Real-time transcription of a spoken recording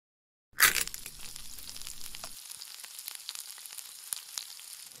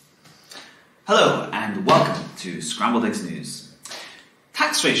Hello and welcome to Scrambled Eggs News.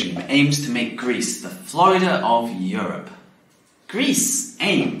 Tax regime aims to make Greece the Florida of Europe. Greece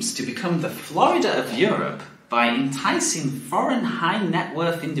aims to become the Florida of Europe by enticing foreign high net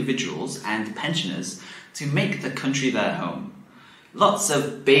worth individuals and pensioners to make the country their home. Lots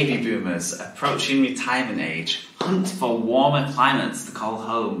of baby boomers approaching retirement age hunt for warmer climates to call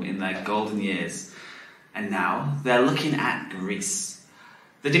home in their golden years. And now they're looking at Greece.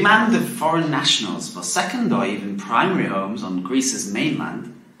 The demand of foreign nationals for second or even primary homes on Greece's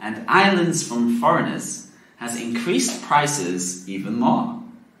mainland and islands from foreigners has increased prices even more.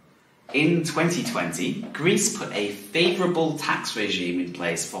 In 2020, Greece put a favourable tax regime in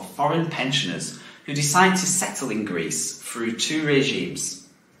place for foreign pensioners who decide to settle in Greece through two regimes.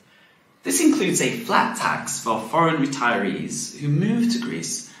 This includes a flat tax for foreign retirees who move to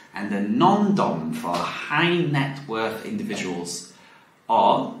Greece and a non-dom for high net worth individuals,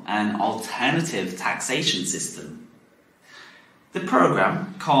 or an alternative taxation system. The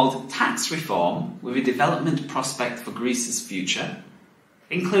programme, called Tax Reform with a Development Prospect for Greece's Future,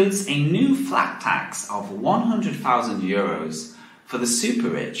 includes a new flat tax of €100,000 for the super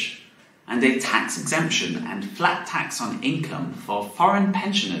rich and a tax exemption and flat tax on income for foreign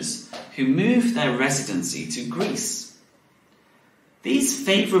pensioners who move their residency to Greece. These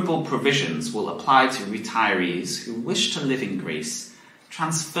favourable provisions will apply to retirees who wish to live in Greece,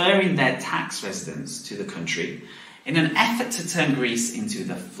 transferring their tax residence to the country in an effort to turn Greece into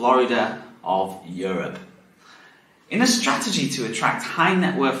the Florida of Europe. In a strategy to attract high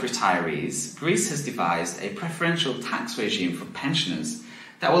net worth retirees, Greece has devised a preferential tax regime for pensioners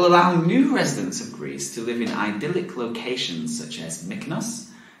that will allow new residents of Greece to live in idyllic locations such as Mykonos,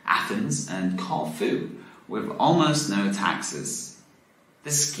 Athens and Corfu with almost no taxes.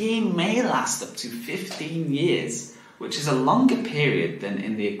 The scheme may last up to 15 years, which is a longer period than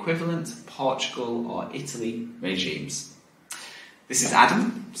in the equivalent Portugal or Italy regimes. This is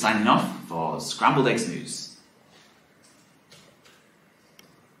Adam, signing off for Scrambled Eggs News.